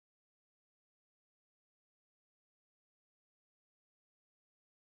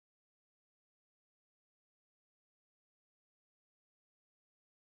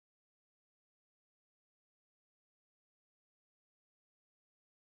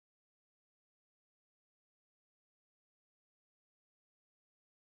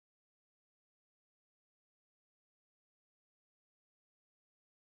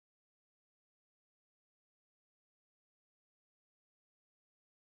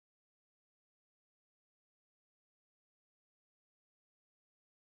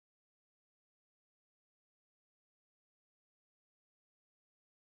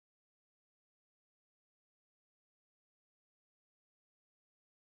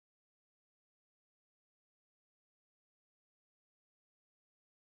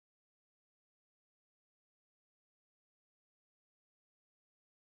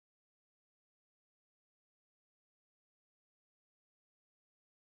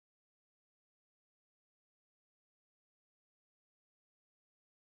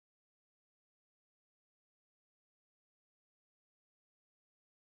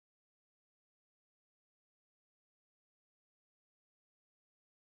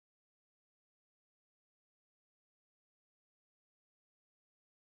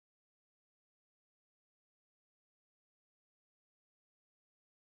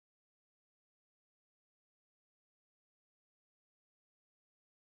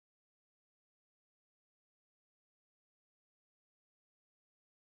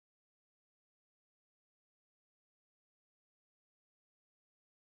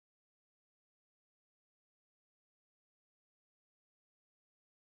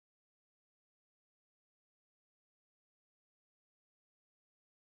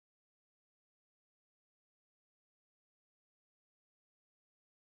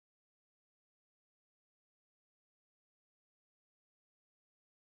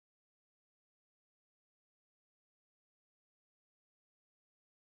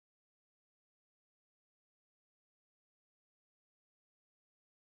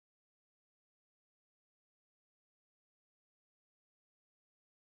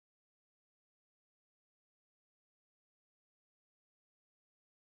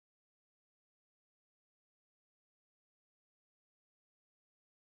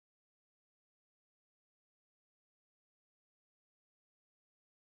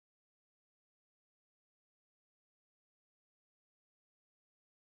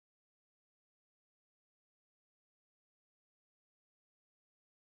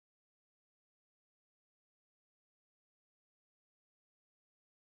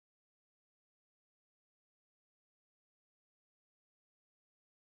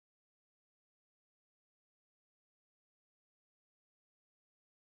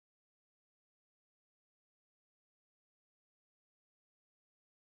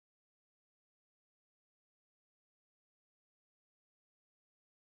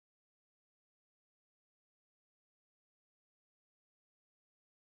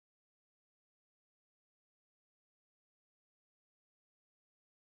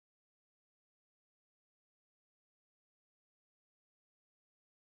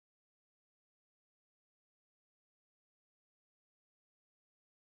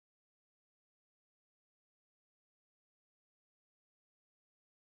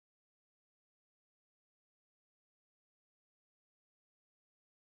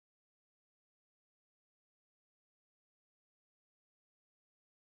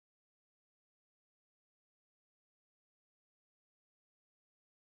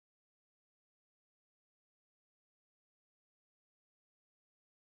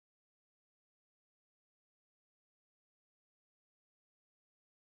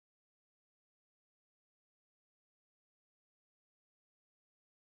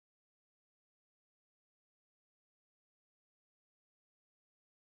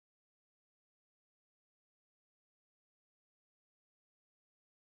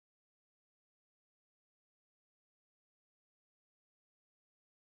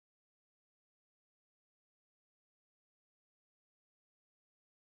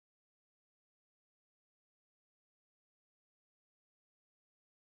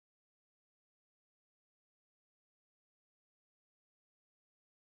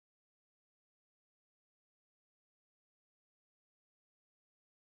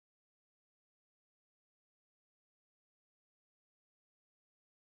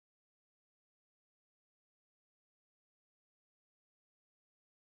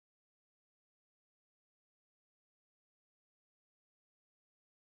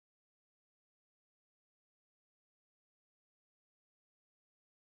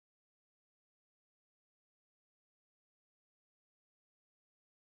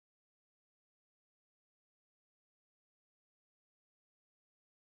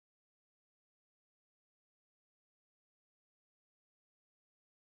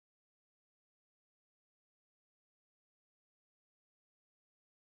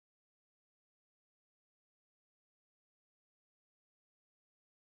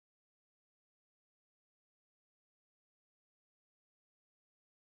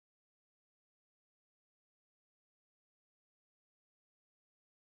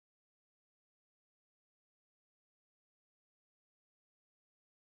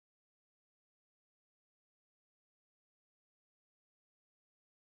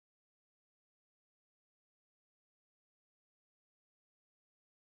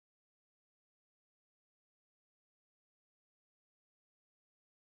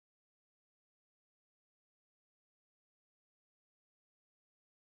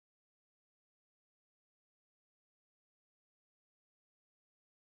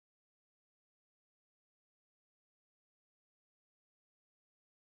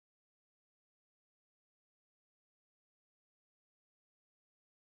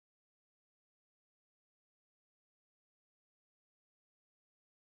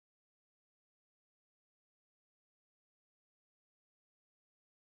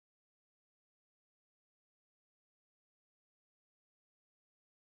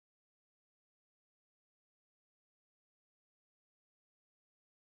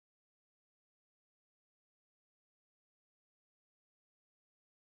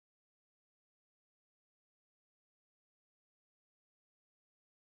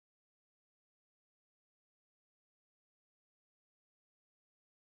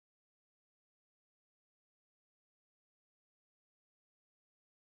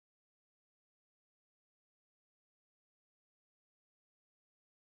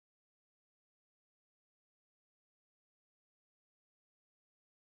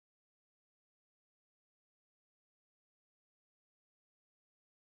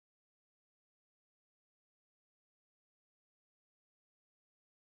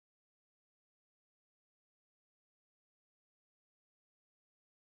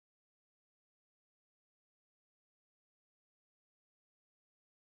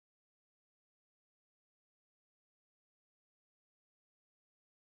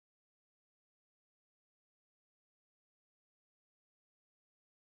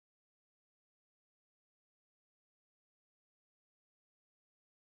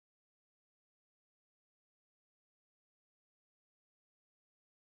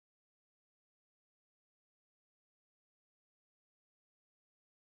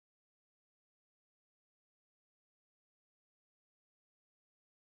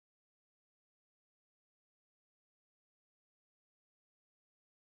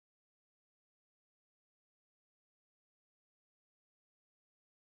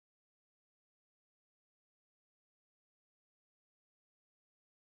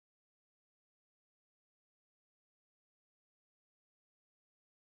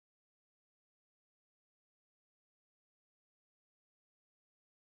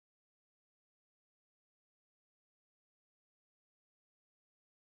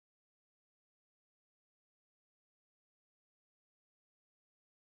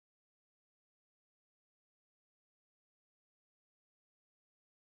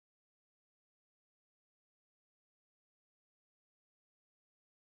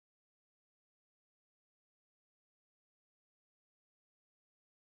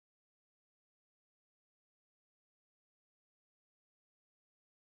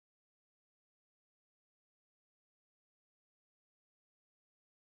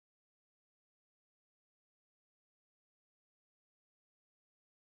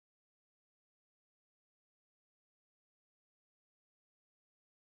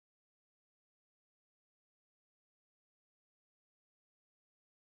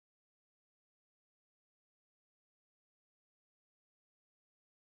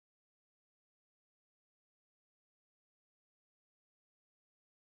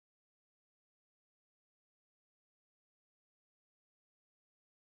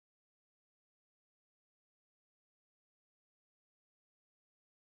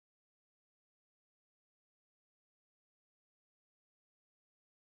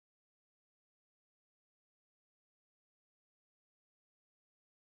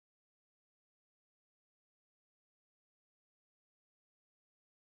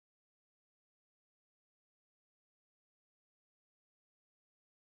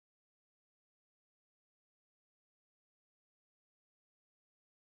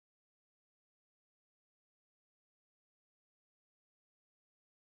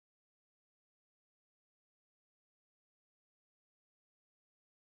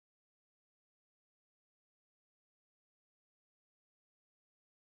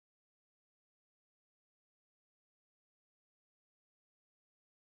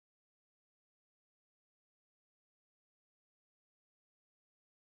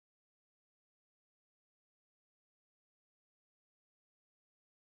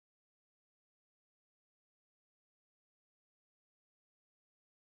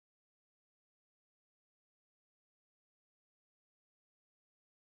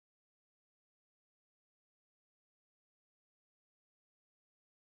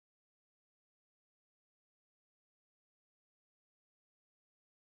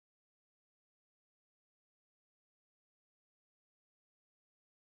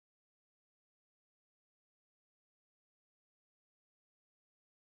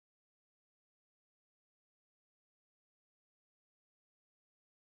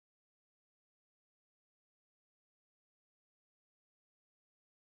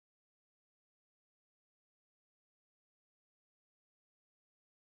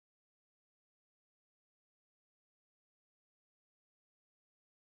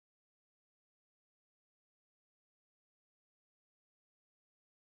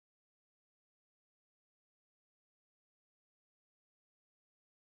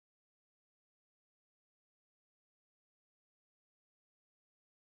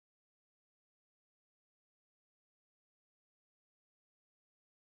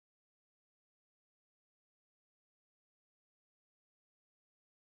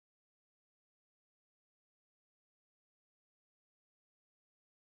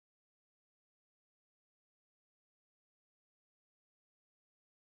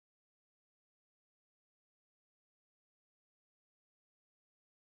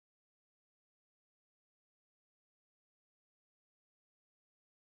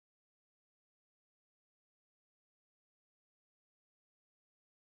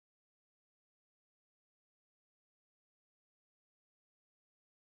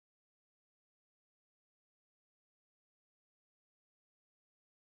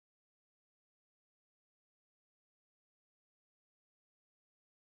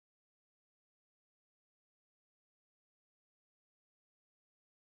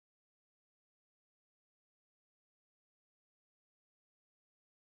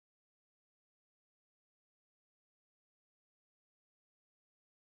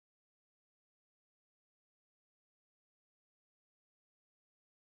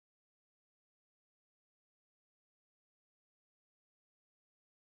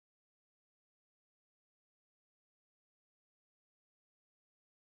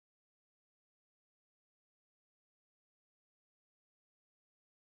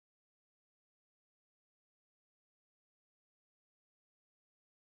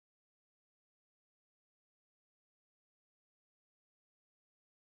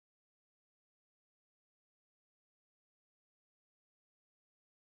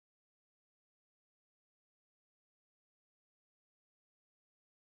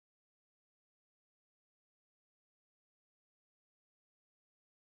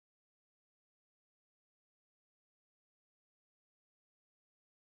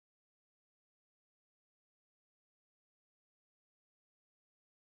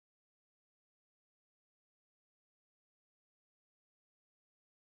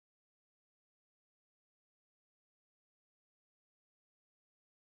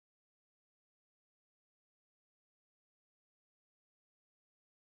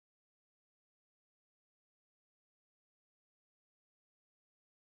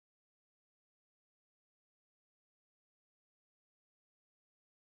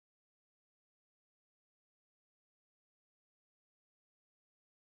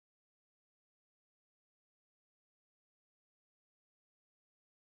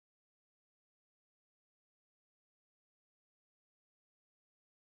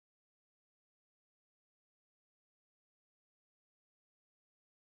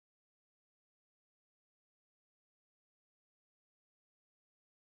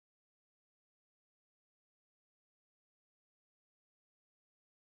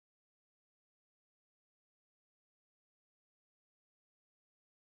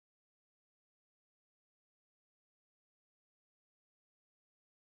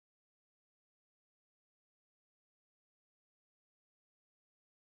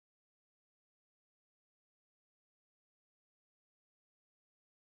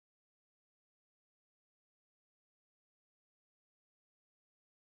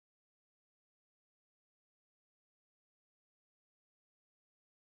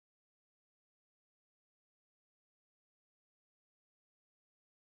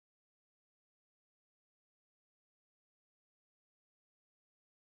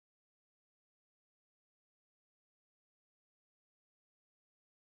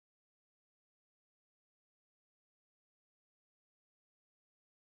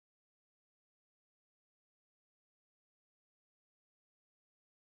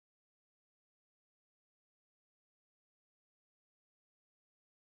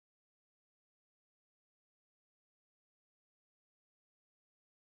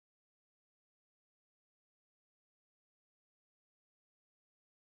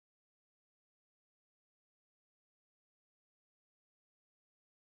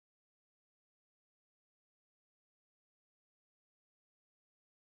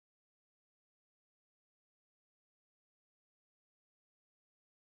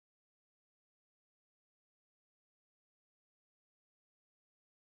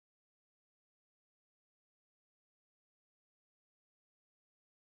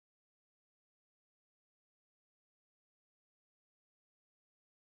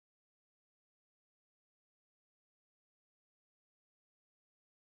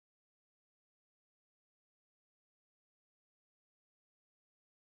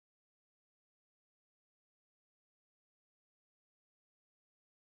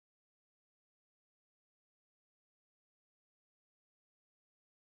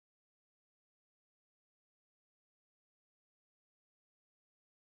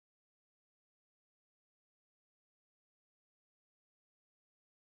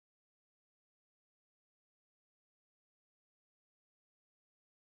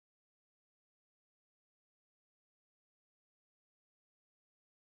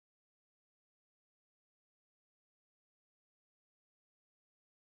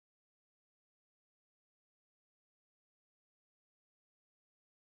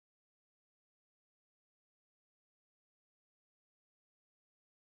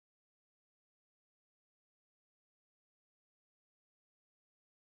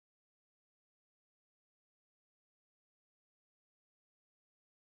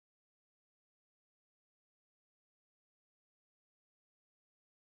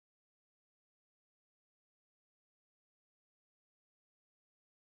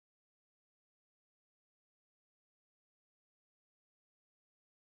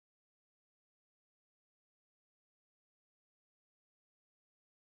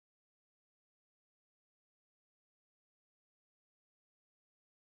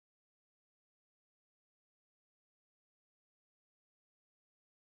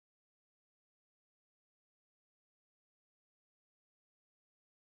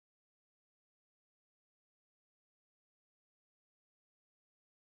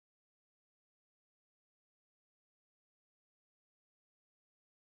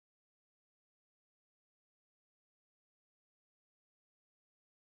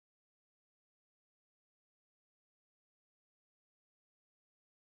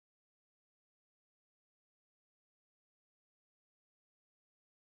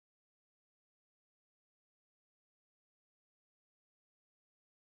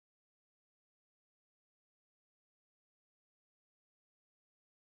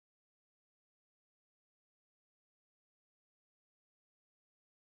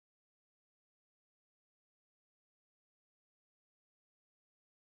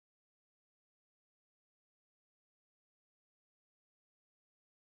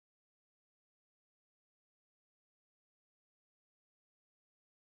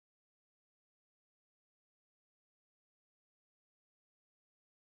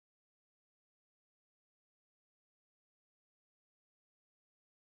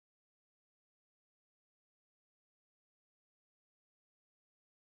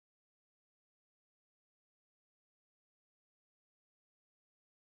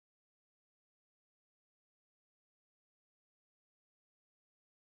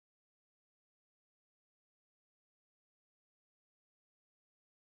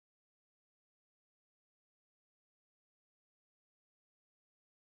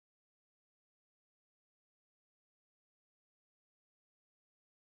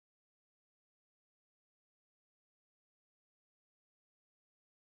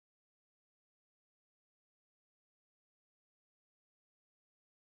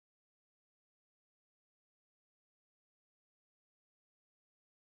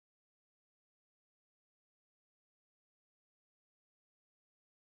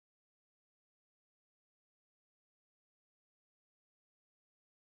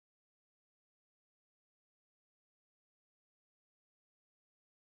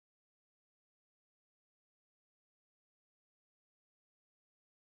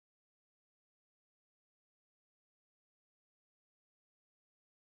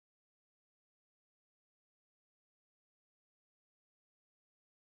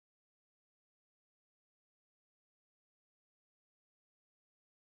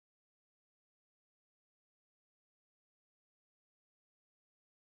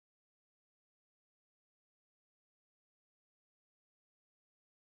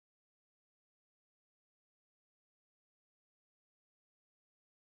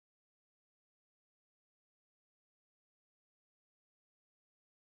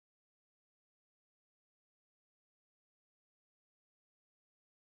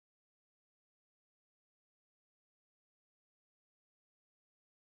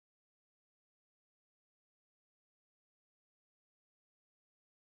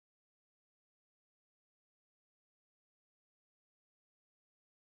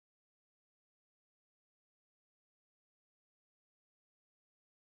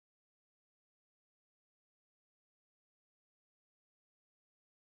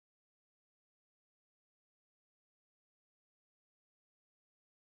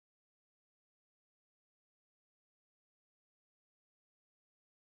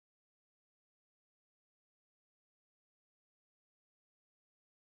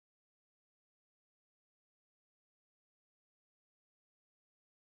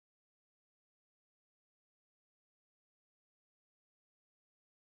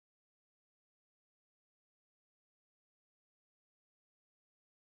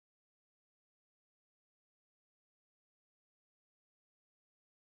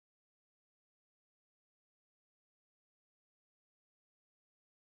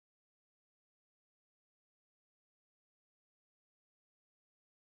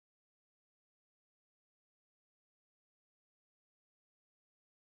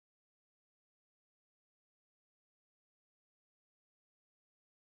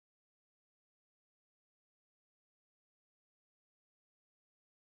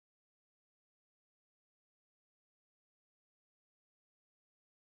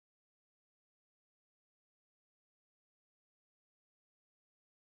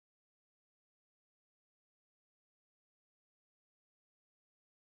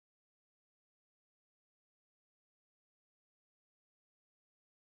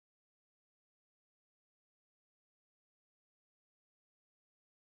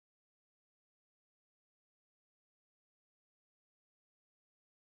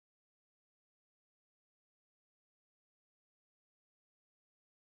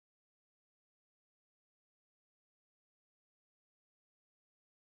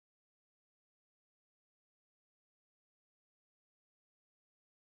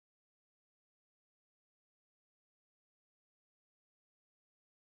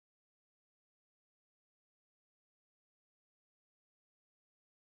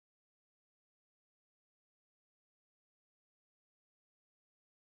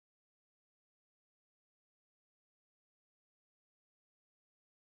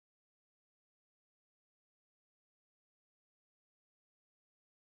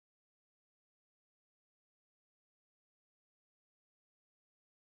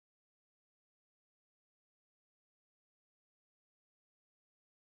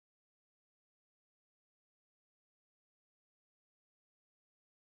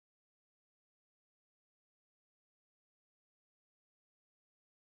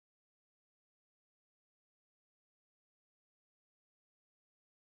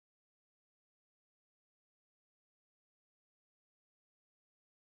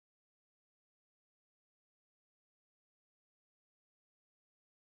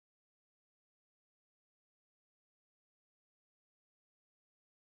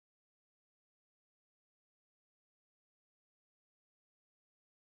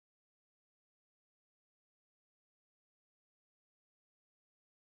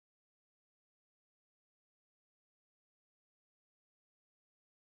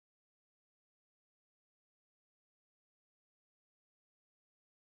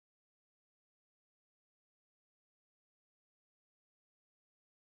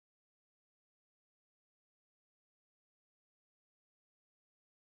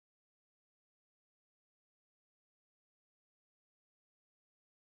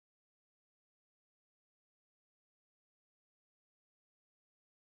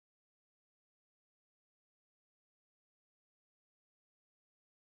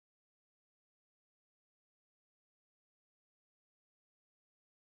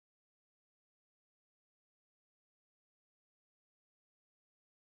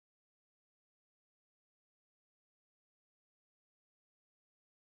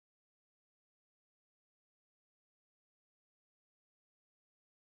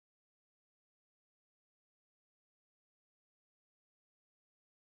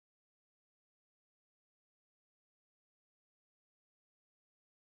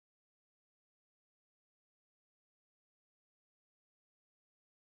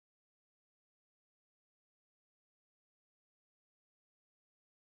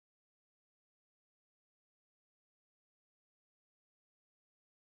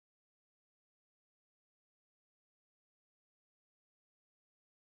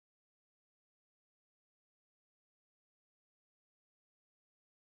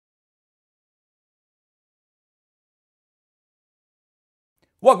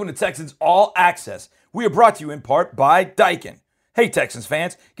Welcome to Texans All Access. We are brought to you in part by Daikin. Hey Texans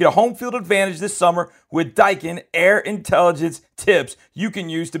fans, get a home field advantage this summer with Daikin Air Intelligence tips you can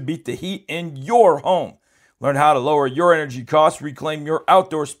use to beat the heat in your home. Learn how to lower your energy costs, reclaim your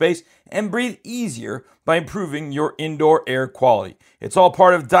outdoor space, and breathe easier by improving your indoor air quality. It's all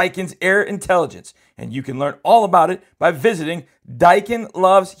part of Daikin's Air Intelligence, and you can learn all about it by visiting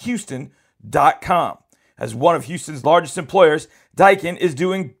DaikinLovesHouston.com. As one of Houston's largest employers, Daikin is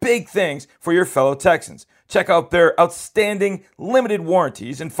doing big things for your fellow Texans. Check out their outstanding limited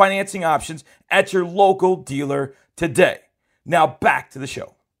warranties and financing options at your local dealer today. Now back to the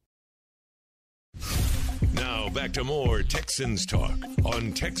show. Now back to more Texans talk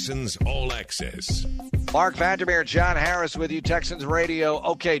on Texans All Access. Mark Vandermeer, John Harris with you, Texans Radio.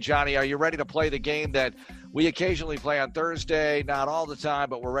 Okay, Johnny, are you ready to play the game that we occasionally play on Thursday? Not all the time,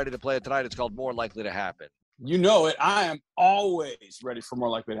 but we're ready to play it tonight. It's called More Likely to Happen. You know it. I am always ready for More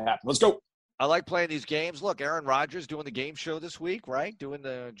Likely to Happen. Let's go. I like playing these games. Look, Aaron Rodgers doing the game show this week, right? Doing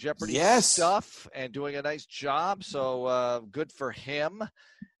the Jeopardy stuff and doing a nice job. So good for him.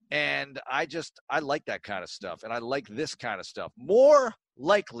 And I like that kind of stuff. And I like this kind of stuff. More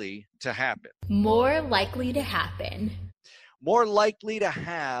likely to happen. More likely to happen. More likely to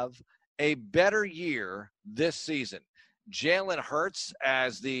have a better year this season. Jalen Hurts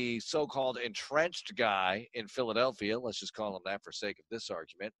as the so-called entrenched guy in Philadelphia. Let's just call him that for sake of this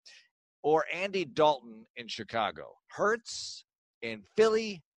argument. Or Andy Dalton in Chicago. Hurts in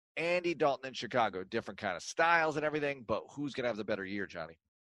Philly, Andy Dalton in Chicago. Different kind of styles and everything, but who's going to have the better year, Johnny?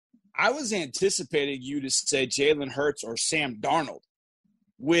 I was anticipating you to say Jalen Hurts or Sam Darnold,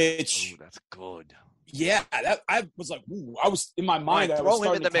 which – ooh, that's good. Yeah, I was like, ooh, I was in my mind. Throw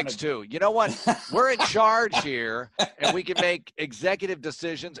him in the mix too. You know what? We're in charge here, and we can make executive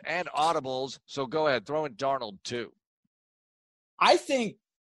decisions and audibles. So go ahead, throw in Darnold too. I think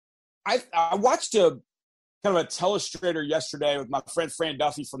I watched a kind of a telestrator yesterday with my friend Fran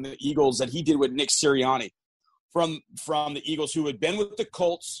Duffy from the Eagles that he did with Nick Sirianni from the Eagles, who had been with the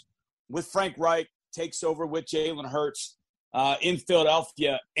Colts with Frank Reich, takes over with Jalen Hurts. In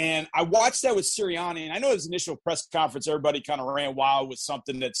Philadelphia. And I watched that with Sirianni. And I know his initial press conference, everybody kind of ran wild with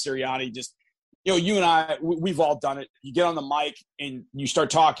something that Sirianni just, you and I, we've all done it. You get on the mic and you start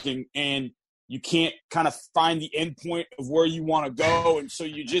talking and you can't kind of find the end point of where you want to go. And so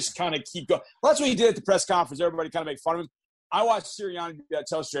you just kind of keep going. Well, that's what he did at the press conference. Everybody kind of made fun of him. I watched Sirianni do that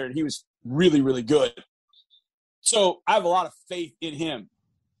telestrator and he was really, really good. So I have a lot of faith in him.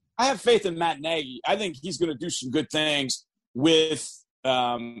 I have faith in Matt Nagy. I think he's going to do some good things with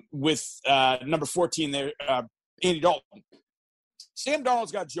number 14 there, Andy Dalton. Sam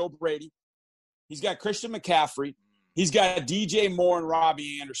Darnold's got Joe Brady. He's got Christian McCaffrey. He's got DJ Moore and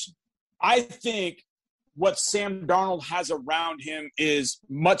Robbie Anderson. I think what Sam Darnold has around him is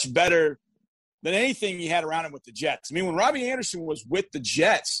much better than anything he had around him with the Jets. I mean, when Robbie Anderson was with the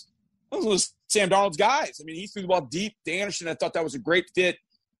Jets, those was Sam Darnold's guys. I mean, he threw the ball deep to Anderson. I thought that was a great fit.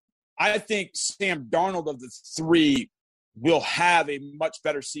 I think Sam Darnold of the three will have a much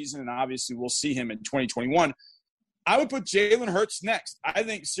better season, and obviously we'll see him in 2021. I would put Jalen Hurts next. I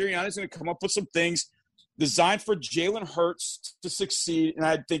think Sirianni is going to come up with some things designed for Jalen Hurts to succeed, and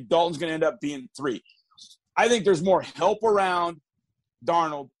I think Dalton's going to end up being 3. I think there's more help around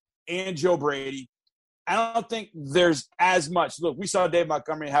Darnold and Joe Brady. I don't think there's as much. Look, we saw Dave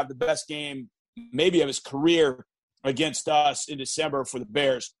Montgomery have the best game maybe of his career against us in December for the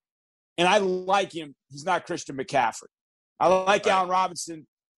Bears, and I like him. He's not Christian McCaffrey. I like Allen Robinson.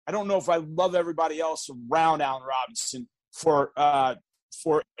 I don't know if I love everybody else around Allen Robinson for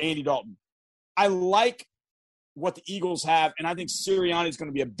Andy Dalton. I like what the Eagles have, and I think Sirianni is going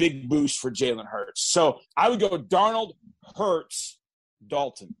to be a big boost for Jalen Hurts. So I would go Darnold, Hurts,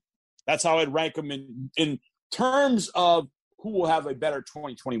 Dalton. That's how I'd rank them in terms of who will have a better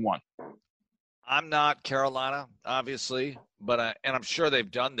 2021. I'm not Carolina, obviously, but and I'm sure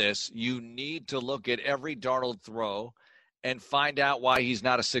they've done this. You need to look at every Darnold throw and find out why he's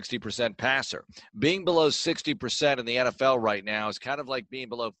not a 60% passer. Being below 60% in the NFL right now is kind of like being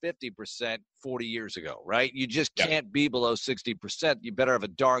below 50% 40 years ago, right? You just can't be below 60%. You better have a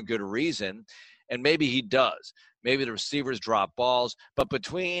darn good reason, and maybe he does. Maybe the receivers drop balls. But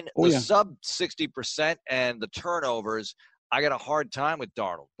between the sub 60% and the turnovers, I got a hard time with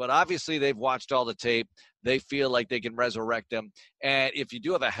Darnold. But obviously they've watched all the tape. They feel like they can resurrect him. And if you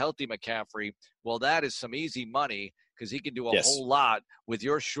do have a healthy McCaffrey, well, that is some easy money, because he can do a whole lot with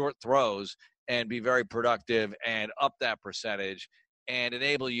your short throws and be very productive and up that percentage and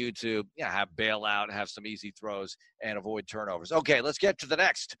enable you to have bailout, have some easy throws, and avoid turnovers. Okay, let's get to the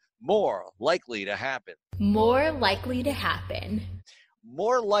next. More likely to happen. More likely to happen.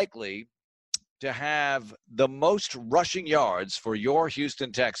 more likely to have the most rushing yards for your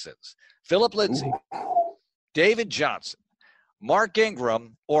Houston Texans? Philip Lindsay, David Johnson, Mark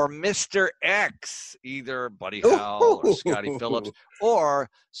Ingram, or Mr. X, either Buddy Howell or Scotty Phillips, or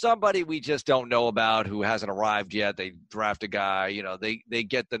somebody we just don't know about who hasn't arrived yet. They draft a guy, they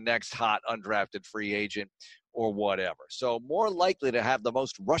get the next hot undrafted free agent or whatever. So more likely to have the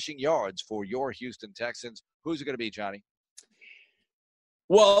most rushing yards for your Houston Texans. Who's it going to be, Johnny?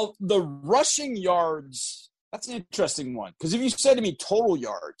 Well, the rushing yards, that's an interesting one. Because if you said to me total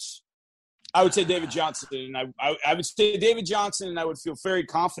yards, I would say David Johnson, and I would say David Johnson, and I would feel very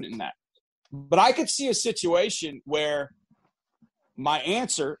confident in that. But I could see a situation where my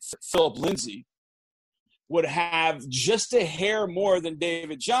answer, Philip Lindsay, would have just a hair more than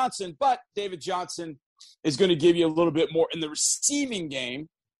David Johnson, but David Johnson is going to give you a little bit more in the receiving game.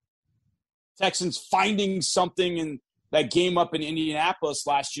 Texans finding something in that game up in Indianapolis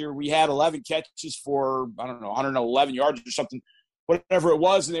last year. We had 11 catches for, 111 yards or something, whatever it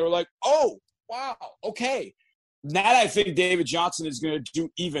was, and they were like, oh, wow, okay. That I think David Johnson is going to do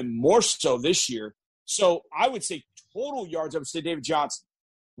even more so this year. So I would say total yards, I would say David Johnson.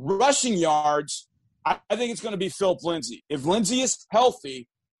 Rushing yards, I think it's going to be Philip Lindsay. If Lindsay is healthy,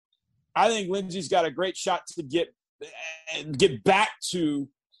 I think Lindsay's got a great shot to get back to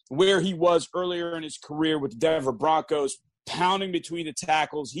where he was earlier in his career with the Denver Broncos, pounding between the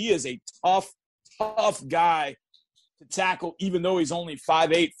tackles. He is a tough guy to tackle, even though he's only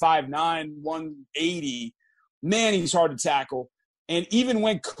 5'8", 5'9", 180. Man, he's hard to tackle. And even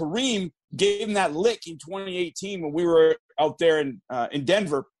when Kareem gave him that lick in 2018 when we were out there in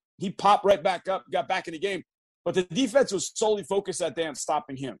Denver, he popped right back up, got back in the game. But the defense was solely focused that day on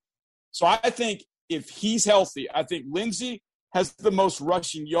stopping him. So I think if he's healthy, I think Lindsay has the most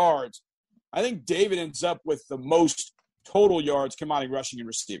rushing yards. I think David ends up with the most total yards combining rushing and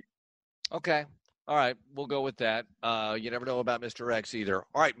receiving. Okay. All right, we'll go with that. You never know about Mr. X either.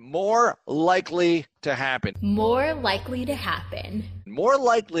 All right, more likely to happen. More likely to happen. More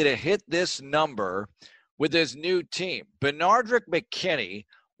likely to hit this number with his new team. Benardrick McKinney,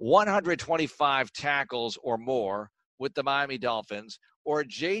 125 tackles or more with the Miami Dolphins, or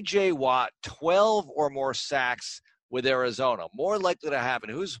J.J. Watt, 12 or more sacks with Arizona. More likely to happen.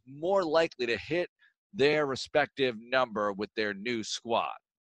 Who's more likely to hit their respective number with their new squad?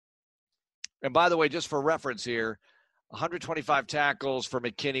 And by the way, just for reference here, 125 tackles for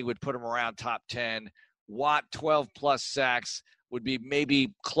McKinney would put him around top 10. Watt, 12-plus sacks would be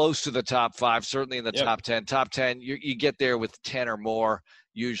maybe close to the top 5, certainly in the top 10. Top 10, you get there with 10 or more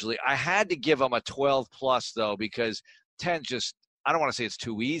usually. I had to give him a 12-plus, though, because 10 just – I don't want to say it's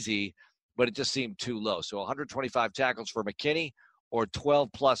too easy, but it just seemed too low. So 125 tackles for McKinney or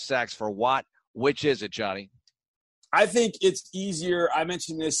 12-plus sacks for Watt. Which is it, Johnny? I think it's easier. I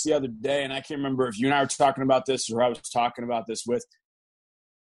mentioned this the other day, and I can't remember if you and I were talking about this or I was talking about this with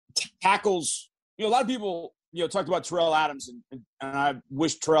tackles. A lot of people, talked about Terrell Adams, and I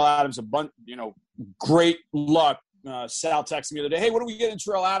wish Terrell Adams a bunch, great luck. Sal texted me the other day, hey, what do we get in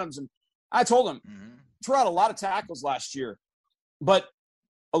Terrell Adams? And I told him, Terrell had a lot of tackles last year, but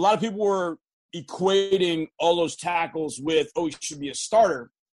a lot of people were equating all those tackles with, he should be a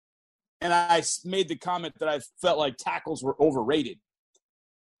starter. And I made the comment that I felt like tackles were overrated.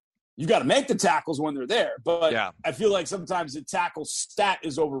 You got to make the tackles when they're there, but I feel like sometimes the tackle stat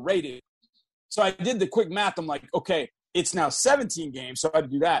is overrated. So I did the quick math. I'm like, okay, it's now 17 games, so I had to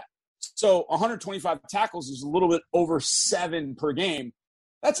do that. So 125 tackles is a little bit over 7 per game.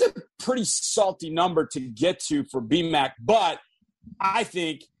 That's a pretty salty number to get to for BMAC, but I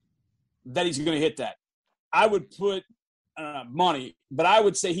think that he's going to hit that. I would put money, but I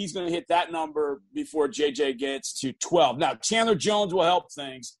would say he's going to hit that number before JJ gets to 12. Now, Chandler Jones will help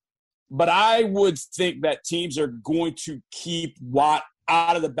things, but I would think that teams are going to keep Watt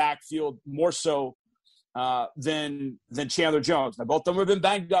out of the backfield more so than Chandler Jones. Now, both of them have been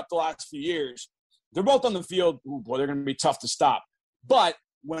banged up the last few years. They're both on the field. They're going to be tough to stop. But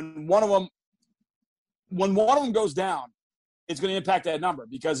when one of them goes down, it's going to impact that number,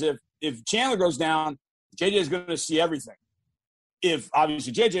 because if Chandler goes down, JJ is going to see everything. If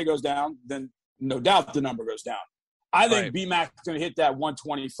obviously JJ goes down, then no doubt the number goes down. I think BMAC is going to hit that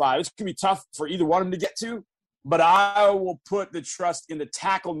 125. It's going to be tough for either one of them to get to, but I will put the trust in the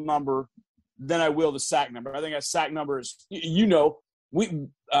tackle number than I will the sack number. I think a sack number is, we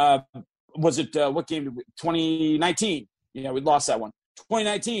was it what game did we? 2019. Yeah, we lost that one.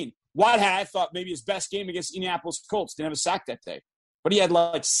 2019. Watt had, I thought, maybe his best game against Indianapolis Colts. Didn't have a sack that day. But he had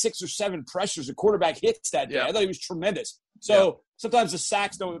like 6 or 7 pressures. The quarterback hits that day. I thought he was tremendous. So sometimes the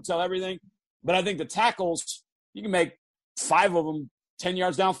sacks don't tell everything. But I think the tackles, you can make 5 of them 10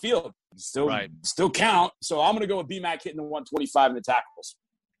 yards downfield. Still count. So I'm going to go with BMAC hitting the 125 in the tackles.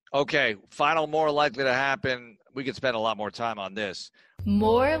 Okay, final more likely to happen. We could spend a lot more time on this.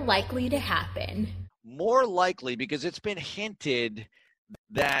 More likely to happen. More likely because it's been hinted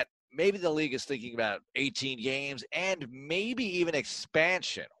that maybe the league is thinking about 18 games and maybe even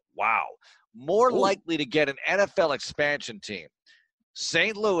expansion. Wow. More likely to get an NFL expansion team.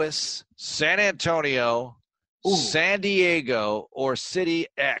 St. Louis, San Antonio, San Diego, or City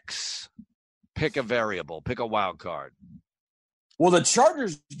X. Pick a variable. Pick a wild card. Well, the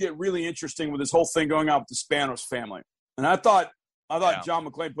Chargers get really interesting with this whole thing going on with the Spanos family. And I thought John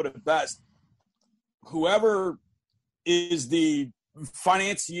McClain put it best. Whoever is the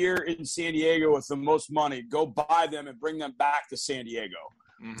financier in San Diego with the most money, go buy them and bring them back to San Diego.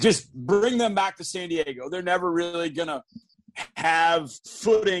 Mm-hmm. Just bring them back to San Diego. They're never really going to have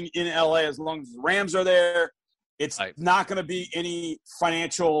footing in LA as long as the Rams are there. It's not going to be any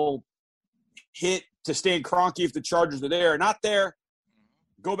financial hit to Stan Kroenke if the Chargers are there or not there.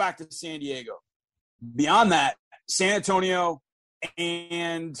 Go back to San Diego. Beyond that, San Antonio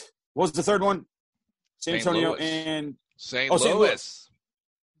and what was the third one? San Antonio and St. Louis.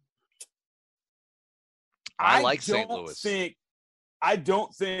 I like St. Louis. I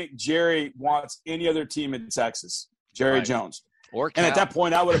don't think Jerry wants any other team in Texas. Jerry Jones. Or Cal. And at that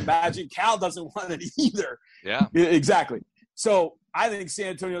point, I would imagine Cal doesn't want it either. Yeah. Exactly. So I think San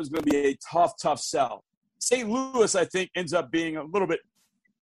Antonio is going to be a tough sell. St. Louis, I think, ends up being a little bit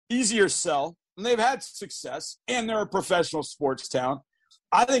easier sell. And they've had success, and they're a professional sports town.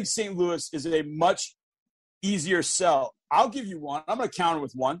 I think St. Louis is a much easier sell. I'll give you one. I'm going to counter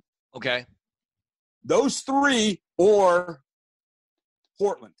with one. Okay. Those three or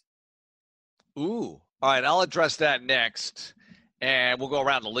Portland. Ooh. All right, I'll address that next, and we'll go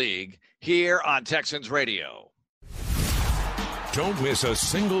around the league here on Texans Radio. Don't miss a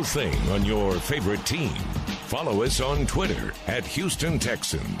single thing on your favorite team. Follow us on Twitter at Houston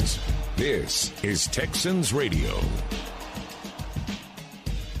Texans. This is Texans Radio.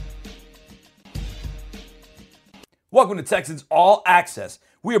 Welcome to Texans All Access.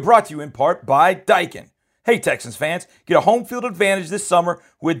 We are brought to you in part by Daikin. Hey, Texans fans, get a home field advantage this summer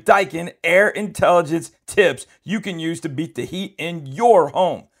with Daikin Air Intelligence tips you can use to beat the heat in your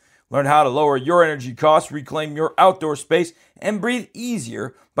home. Learn how to lower your energy costs, reclaim your outdoor space, and breathe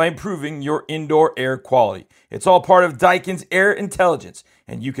easier by improving your indoor air quality. It's all part of Daikin's Air Intelligence,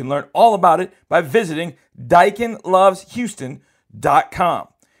 and you can learn all about it by visiting DaikinLovesHouston.com.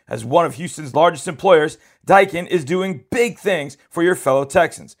 As one of Houston's largest employers, Daikin is doing big things for your fellow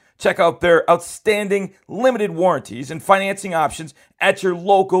Texans. Check out their outstanding limited warranties and financing options at your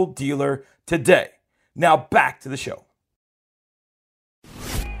local dealer today. Now back to the show.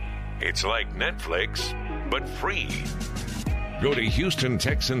 It's like Netflix, but free. Go to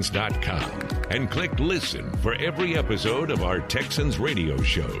HoustonTexans.com and click listen for every episode of our Texans radio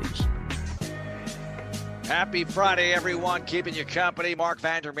shows. Happy Friday, everyone. Keeping you company. Mark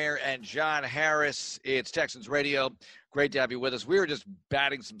Vandermeer and John Harris. It's Texans Radio. Great to have you with us. We were just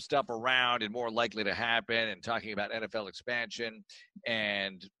batting some stuff around and more likely to happen and talking about NFL expansion.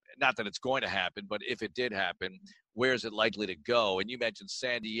 And not that it's going to happen, but if it did happen, where is it likely to go? And you mentioned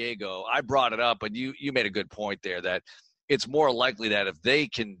San Diego. I brought it up, and you made a good point there that it's more likely that if they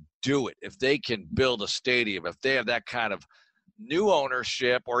can do it, if they can build a stadium, if they have that kind of new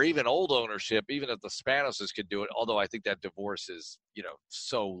ownership or even old ownership, even if the Spanoses could do it, although I think that divorce is,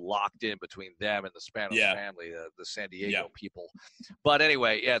 so locked in between them and the Spanos family, the San Diego people. But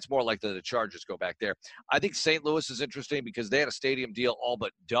anyway, it's more likely the Chargers go back there. I think St. Louis is interesting because they had a stadium deal all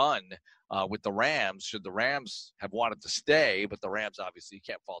but done with the Rams, should the Rams have wanted to stay, but the Rams, obviously, you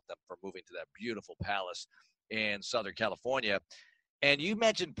can't fault them for moving to that beautiful palace in Southern California. And you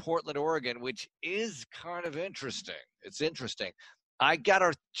mentioned Portland, Oregon, which is kind of interesting. It's interesting. I got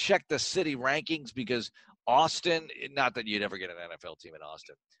to check the city rankings because Austin, not that you'd ever get an NFL team in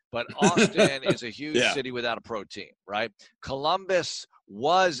Austin, but Austin is a huge city without a pro team, right? Columbus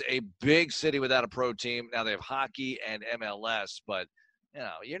was a big city without a pro team. Now they have hockey and MLS, but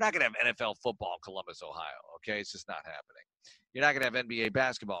you're not going to have NFL football in Columbus, Ohio, okay? It's just not happening. You're not going to have NBA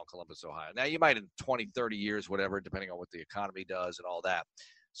basketball in Columbus, Ohio. Now, you might in 20, 30 years, whatever, depending on what the economy does and all that.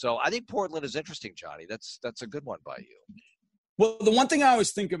 So I think Portland is interesting, Johnny. That's a good one by you. Well, the one thing I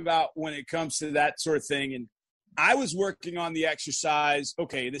always think about when it comes to that sort of thing, and I was working on the exercise, the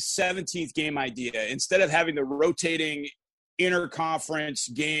 17th game idea. Instead of having the rotating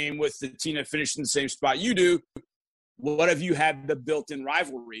interconference game with the team that finished in the same spot you do, what have you had the built-in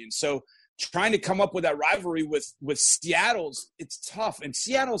rivalry? And so trying to come up with that rivalry with Seattle's, it's tough. And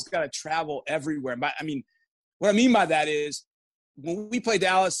Seattle's got to travel everywhere. But what I mean by that is when we play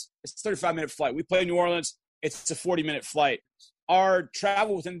Dallas, it's a 35-minute flight. We play New Orleans, it's a 40-minute flight. Our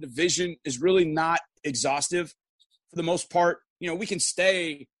travel within the division is really not exhaustive for the most part. We can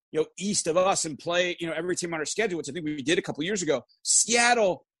stay, east of us and play, every team on our schedule, which I think we did a couple years ago.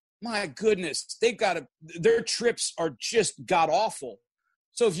 Seattle, my goodness, their trips are just god-awful.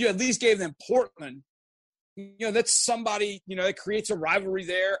 So if you at least gave them Portland, that's somebody, that creates a rivalry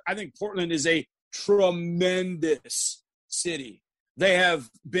there. I think Portland is a tremendous city. They have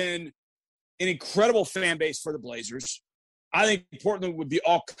been an incredible fan base for the Blazers. I think Portland would be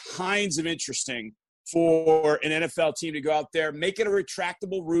all kinds of interesting for an NFL team to go out there, make it a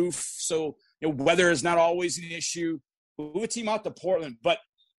retractable roof, so weather is not always an issue. Move a team out to Portland, but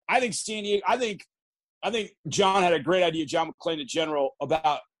I think San Diego. I think John had a great idea, John McClain, the general,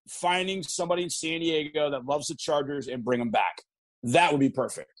 about finding somebody in San Diego that loves the Chargers and bring them back. That would be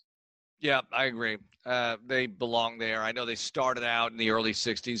perfect. Yeah, I agree. They belong there. I know they started out in the early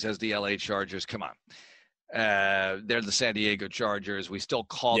 60s as the LA Chargers. Come on. They're the San Diego Chargers. We still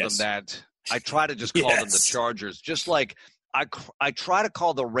call them that. I try to just call them the Chargers, just like I try to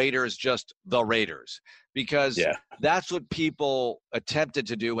call the Raiders just the Raiders, because that's what people attempted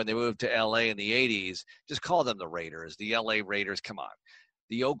to do when they moved to LA in the 80s. Just call them the Raiders, the LA Raiders. Come on,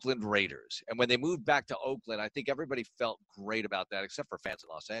 the Oakland Raiders. And when they moved back to Oakland, I think everybody felt great about that, except for fans in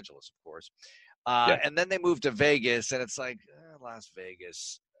Los Angeles, of course. And then they moved to Vegas, and it's like, Las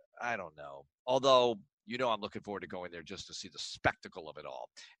Vegas, I don't know. Although, I'm looking forward to going there just to see the spectacle of it all.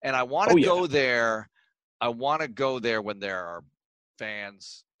 And I want to go there. I want to go there when there are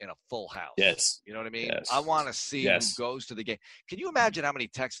fans in a full house. Yes. You know what I mean? Yes. I want to see who goes to the game. Can you imagine how many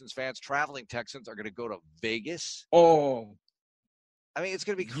traveling Texans are going to go to Vegas? Oh. I mean, it's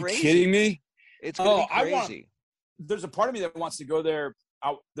going to be crazy. You kidding me? It's going to be crazy. There's a part of me that wants to go there.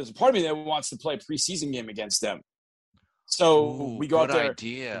 There's a part of me that wants to play a preseason game against them. So we go out there.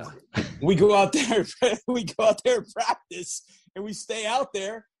 Idea. We go out there. We go out there and practice, and we stay out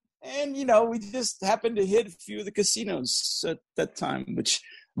there. And we just happened to hit a few of the casinos at that time. Which,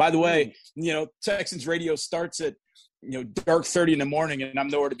 by the way, Texans radio starts at dark 30 in the morning, and I'm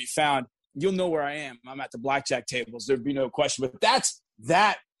nowhere to be found. You'll know where I am. I'm at the blackjack tables. There'd be no question. But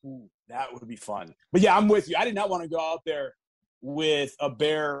that would be fun. But yeah, I'm with you. I did not want to go out there with a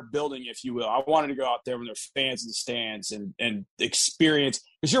bare building, if you will. I wanted to go out there when there's fans in the stands and experience.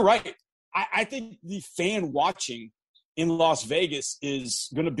 Because you're right. I think the fan watching in Las Vegas is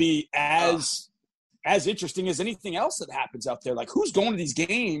going to be as interesting as anything else that happens out there. Like, who's going to these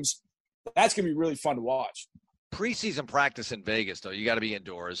games? That's going to be really fun to watch. Preseason practice in Vegas, though, you got to be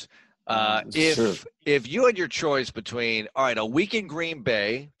indoors. If you had your choice between, all right, a week in Green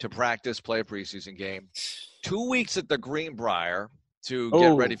Bay to practice, play a preseason game, 2 weeks at the Greenbrier to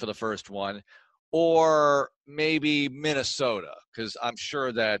get ready for the first one, or maybe Minnesota, because I'm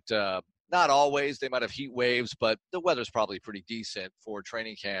sure that not always, they might have heat waves, but the weather's probably pretty decent for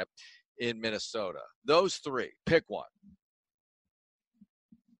training camp in Minnesota. Those three, pick one.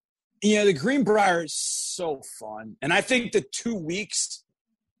 The Greenbrier is so fun. And I think the 2 weeks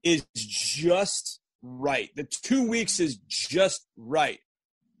is just right. The 2 weeks is just right.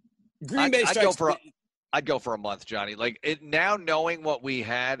 Green Bay strikes. I'd go for a month, Johnny. Like, now knowing what we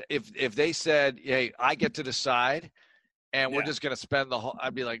had, if they said, hey, I get to decide and we're just going to spend the whole –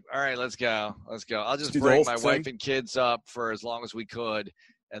 I'd be like, all right, let's go. I'll just bring my wife and kids up for as long as we could,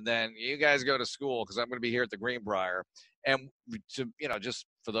 and then you guys go to school because I'm going to be here at the Greenbrier. And, just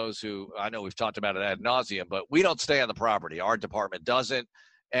for those who – I know we've talked about it ad nauseum, but we don't stay on the property. Our department doesn't.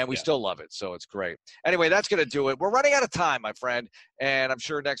 And we still love it, so it's great. Anyway, that's going to do it. We're running out of time, my friend, and I'm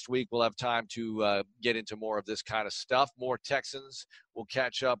sure next week we'll have time to get into more of this kind of stuff. More Texans. We'll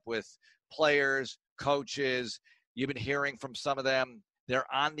catch up with players, coaches. You've been hearing from some of them. They're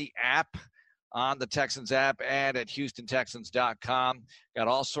on the app, on the Texans app, and at HoustonTexans.com. Got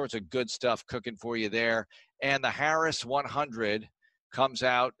all sorts of good stuff cooking for you there. And the Harris 100 comes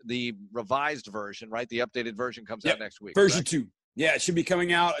out, the revised version, right? The updated version comes out next week. Version 2. Yeah, it should be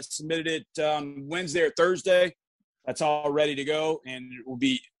coming out. I submitted it on Wednesday or Thursday. That's all ready to go, and it will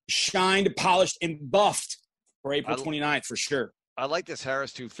be shined, polished, and buffed for April 29th for sure. I like this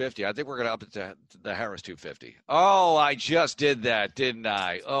Harris 250. I think we're going to up it to the Harris 250. Oh, I just did that, didn't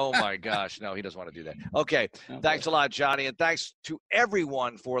I? Oh, my gosh. No, he doesn't want to do that. Okay, thanks a lot, Johnny, and thanks to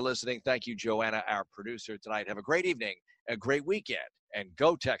everyone for listening. Thank you, Joanna, our producer tonight. Have a great evening, a great weekend, and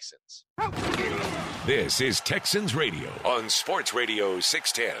go Texans. This is Texans Radio on Sports Radio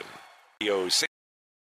 610.